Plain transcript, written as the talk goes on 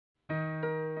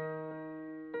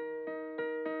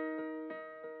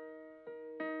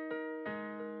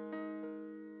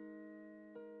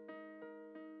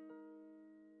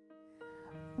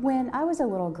When I was a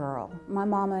little girl, my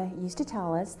mama used to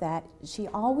tell us that she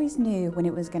always knew when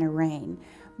it was going to rain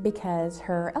because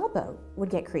her elbow would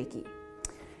get creaky.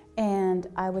 And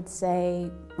I would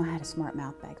say, I had a smart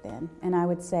mouth back then, and I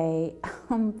would say,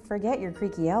 forget your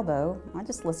creaky elbow, I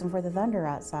just listen for the thunder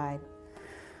outside.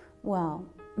 Well,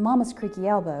 Mama's creaky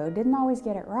elbow didn't always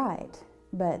get it right,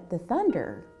 but the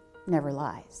thunder never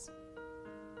lies.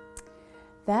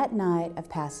 That night of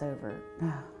Passover,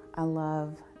 I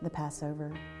love the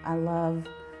Passover. I love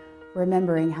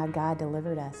remembering how God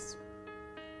delivered us.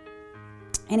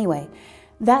 Anyway,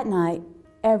 that night,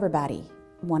 everybody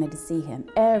wanted to see him.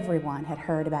 Everyone had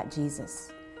heard about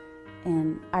Jesus.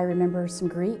 And I remember some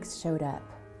Greeks showed up,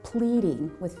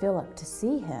 pleading with Philip to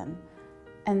see him.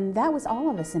 And that was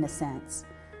all of us in a sense,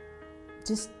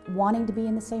 just wanting to be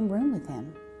in the same room with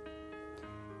him.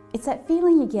 It's that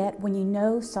feeling you get when you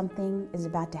know something is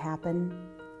about to happen,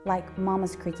 like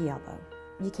Mama's creaky elbow.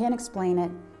 You can't explain it,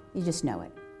 you just know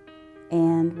it.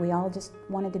 And we all just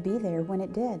wanted to be there when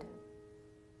it did.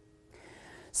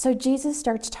 So Jesus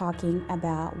starts talking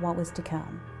about what was to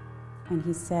come. And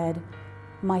he said,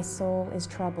 "My soul is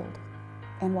troubled.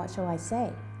 And what shall I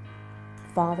say?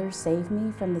 Father, save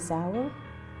me from this hour?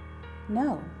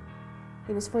 No,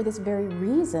 it was for this very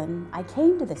reason I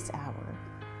came to this hour.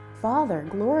 Father,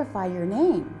 glorify your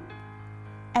name."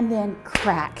 And then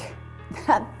crack,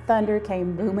 that thunder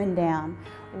came booming down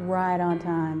right on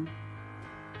time.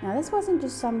 Now this wasn't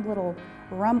just some little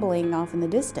rumbling off in the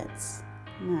distance.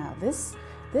 No, this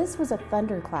was a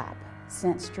thunderclap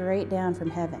sent straight down from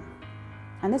heaven.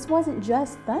 And this wasn't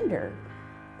just thunder.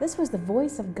 This was the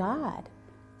voice of God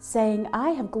saying,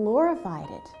 "I have glorified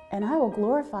it, and I will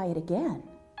glorify it again."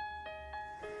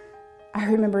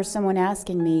 I remember someone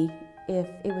asking me if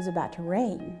it was about to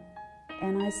rain,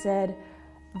 and I said,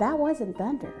 that wasn't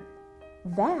thunder.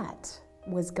 That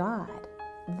was God.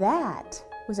 That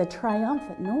was a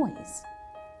triumphant noise.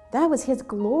 That was his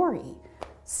glory,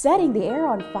 setting the air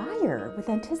on fire with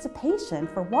anticipation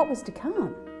for what was to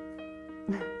come.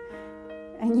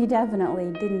 And you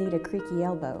definitely didn't need a creaky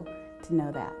elbow to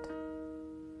know that.